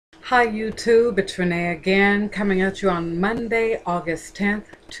Hi YouTube, it's Renee again, coming at you on Monday, August 10th,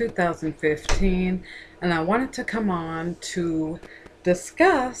 2015, and I wanted to come on to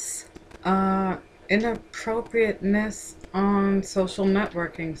discuss inappropriateness on social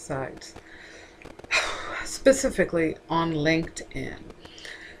networking sites, specifically on LinkedIn.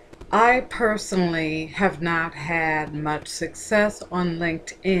 I personally have not had much success on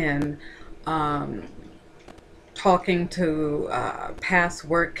LinkedIn um, talking to past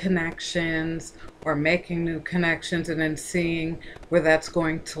work connections or making new connections and then seeing where that's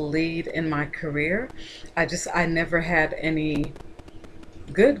going to lead in my career. I never had any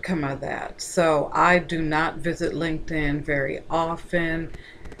good come of that. So I do not visit LinkedIn very often.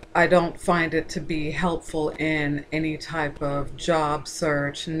 I don't find it to be helpful in any type of job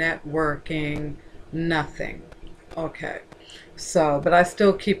search, networking, nothing. Okay. So, but I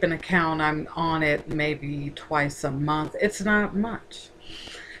still keep an account. I'm on it maybe twice a month. It's not much.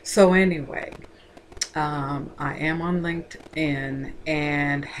 So anyway, I am on LinkedIn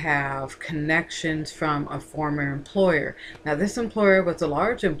and have connections from a former employer. Now, this employer was a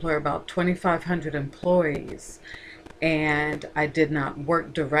large employer, about 2,500 employees. And I did not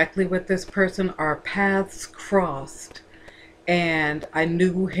work directly with this person. Our paths crossed, and I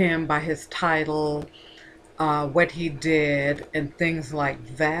knew him by his title, what he did, and things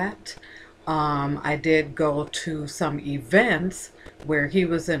like that. I did go to some events where he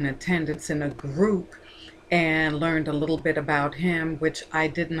was in attendance in a group and learned a little bit about him, which I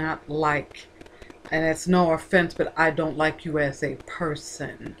did not like. And it's no offense, but I don't like you as a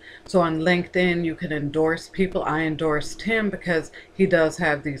person. So on LinkedIn, you can endorse people. I endorsed him because he does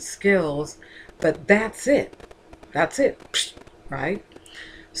have these skills, but that's it. That's it, right?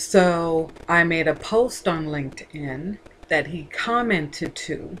 So I made a post on LinkedIn that he commented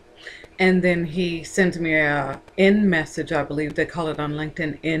to, and then he sent me a in message. I believe they call it on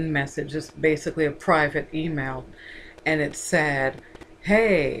LinkedIn in message. It's basically a private email, and it said,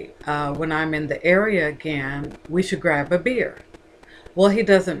 hey, when I'm in the area again, we should grab a beer. Well, he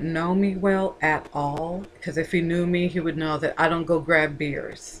doesn't know me well at all, because if he knew me, he would know that I don't go grab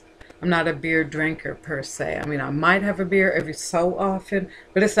beers. I'm not a beer drinker per se. I mean, I might have a beer every so often,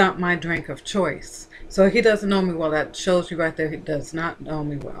 but it's not my drink of choice. So he doesn't know me well. That shows you right there he does not know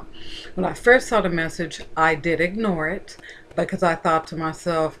me well. When I first saw the message, I did ignore it because I thought to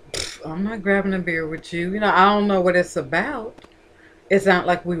myself, I'm not grabbing a beer with you. You know, I don't know what it's about. It's not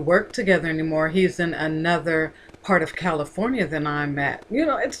like we work together anymore. He's in another part of California than I'm at. You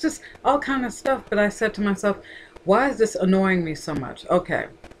know, it's just all kind of stuff. But I said to myself, why is this annoying me so much? Okay.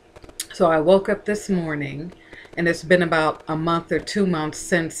 So I woke up this morning, and it's been about a month or 2 months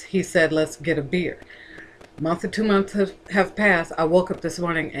since he said, let's get a beer. A month or 2 months have passed. I woke up this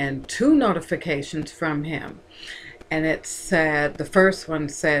morning and 2 notifications from him. And it said, the first one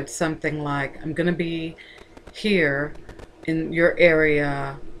said something like, I'm going to be here in your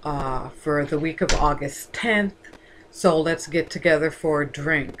area for the week of August 10th. So let's get together for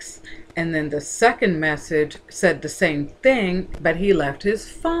drinks. And then the second message said the same thing, but he left his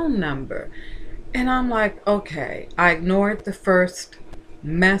phone number. And I'm like, okay, I ignored the first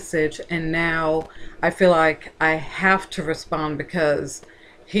message, and now I feel like I have to respond because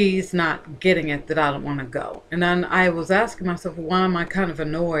he's not getting it that I don't want to go. And then I was asking myself, why am I kind of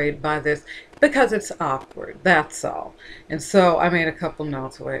annoyed by this? Because it's awkward, that's all. And so I made a couple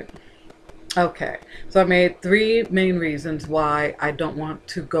notes. Wait. Okay, so I made 3 main reasons why I don't want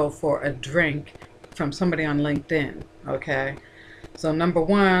to go for a drink from somebody on LinkedIn, okay? So number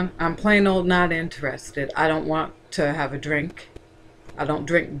 1, I'm plain old not interested. I don't want to have a drink. I don't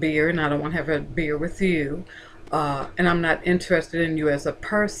drink beer, and I don't want to have a beer with you. And I'm not interested in you as a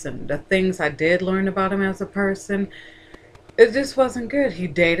person. The things I did learn about him as a person, it just wasn't good. He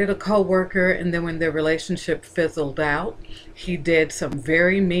dated a coworker, and then when their relationship fizzled out, he did some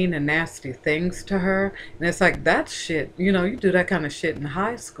very mean and nasty things to her. And it's like, that shit, you know, you do that kind of shit in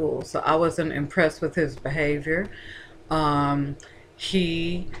high school. So I wasn't impressed with his behavior.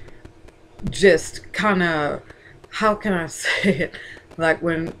 He just kind of, how can I say it? Like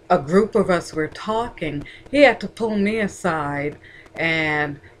when a group of us were talking, he had to pull me aside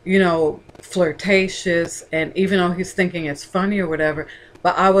and, you know, flirtatious, and even though he's thinking it's funny or whatever,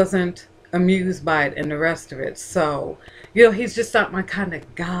 but I wasn't amused by it and the rest of it. So, you know, he's just not my kind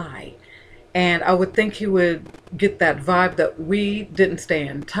of guy. And I would think he would get that vibe that we didn't stay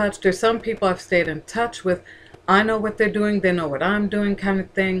in touch. There's some people I've stayed in touch with. I know what they're doing, they know what I'm doing, kind of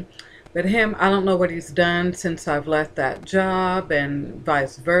thing. But him, I don't know what he's done since I've left that job, and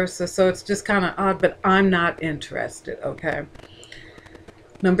vice versa. So it's just kind of odd, but I'm not interested, okay?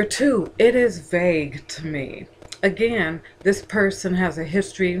 Number 2, it is vague to me. again, this person has a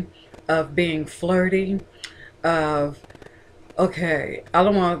history of being flirty, of, okay, I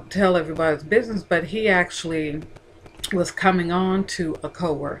don't want to tell everybody's business, but he actually was coming on to a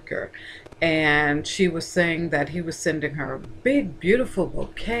coworker, and she was saying that he was sending her big beautiful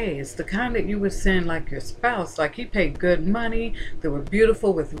bouquets, the kind that you would send like your spouse. Like, he paid good money, they were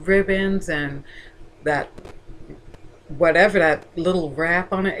beautiful with ribbons and that whatever, that little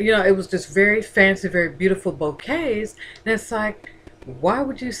wrap on it, it was just very fancy, very beautiful bouquets. And it's like, why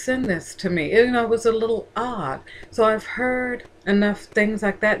would you send this to me? It was a little odd. So I've heard enough things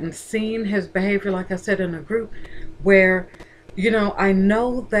like that and seen his behavior, like I said, in a group where, I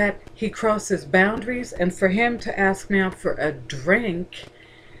know that he crosses boundaries, and for him to ask me out for a drink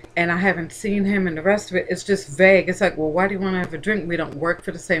and I haven't seen him and the rest of it, it's just vague. It's like, well, why do you want to have a drink? We don't work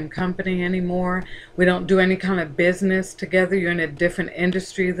for the same company anymore. We don't do any kind of business together. You're in a different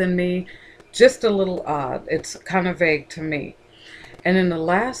industry than me. Just a little odd. It's kind of vague to me. And then the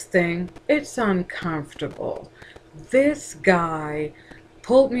last thing, it's uncomfortable. This guy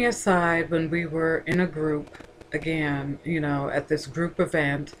pulled me aside when we were in a group, again, at this group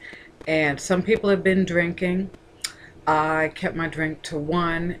event, and some people had been drinking. I kept my drink to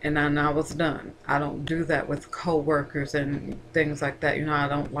one, and then I was done. I don't do that with coworkers and things like that. I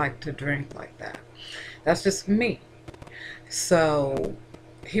don't like to drink like that. That's just me. So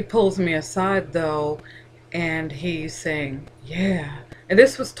he pulls me aside, though, and he's saying, yeah. And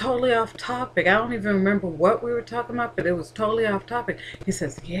this was totally off topic. I don't even remember what we were talking about, but it was totally off topic. He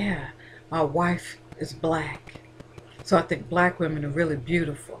says, yeah, my wife is black, so I think black women are really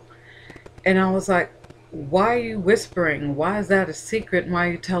beautiful. And I was like, why are you whispering? Why is that a secret? And why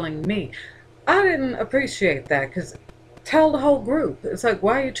are you telling me? I didn't appreciate that, because tell the whole group. It's like,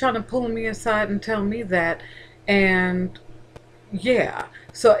 why are you trying to pull me aside and tell me that? And yeah,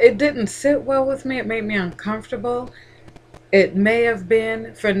 so it didn't sit well with me. It made me uncomfortable. It may have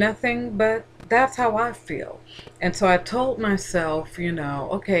been for nothing, but that's how I feel. And so I told myself,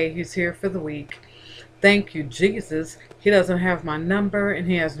 okay, he's here for the week. Thank you, Jesus. He doesn't have my number, and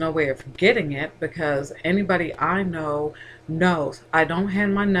he has no way of getting it, because anybody I know knows I don't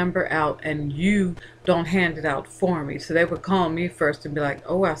hand my number out, and you don't hand it out for me. So they would call me first and be like,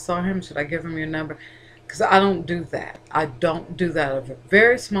 oh, I saw him. Should I give him your number? Because I don't do that. I don't do that of a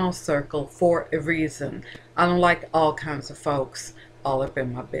very small circle for a reason. I don't like all kinds of folks all up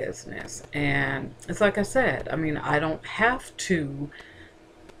in my business. And it's like I said, I don't have to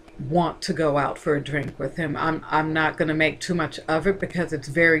want to go out for a drink with him. I'm not going to make too much of it, because it's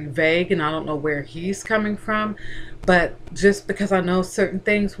very vague and I don't know where he's coming from. But just because I know certain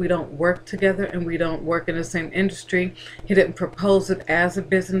things, we don't work together and we don't work in the same industry. He didn't propose it as a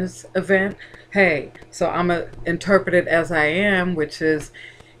business event. Hey, so I'm going to interpret it as I am, which is,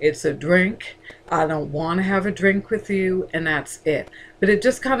 it's a drink. I don't want to have a drink with you, and that's it. But it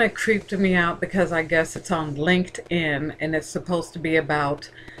just kind of creeped me out, because I guess it's on LinkedIn and it's supposed to be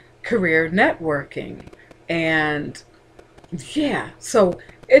about career networking. And yeah, so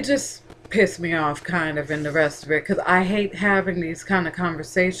it just pissed me off kind of in the rest of it, because I hate having these kind of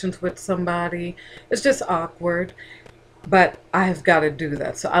conversations with somebody. It's just awkward, but I've got to do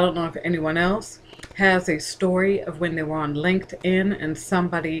that. So I don't know if anyone else has a story of when they were on LinkedIn and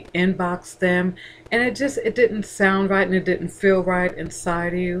somebody inboxed them and it didn't sound right and it didn't feel right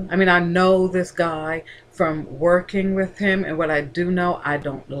inside of you. I know this guy from working with him, and what I do know, I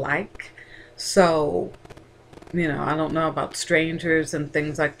don't like. So, I don't know about strangers and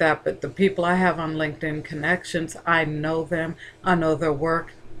things like that, but the people I have on LinkedIn connections, I know them. I know their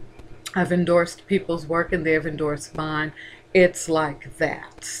work. I've endorsed people's work and they've endorsed mine. It's like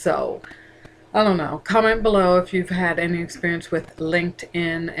that. So, I don't know. Comment below if you've had any experience with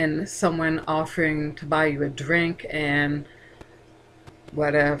LinkedIn and someone offering to buy you a drink and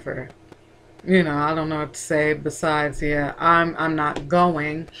whatever. I don't know what to say besides, yeah, I'm not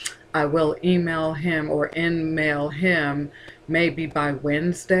going. I will email him or in-mail him maybe by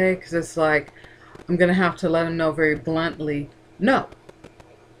Wednesday, because it's like, I'm going to have to let him know very bluntly, no.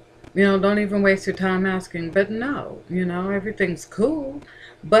 Don't even waste your time asking, but no. Everything's cool,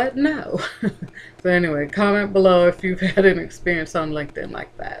 but no. So anyway, comment below if you've had an experience on LinkedIn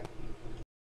like that.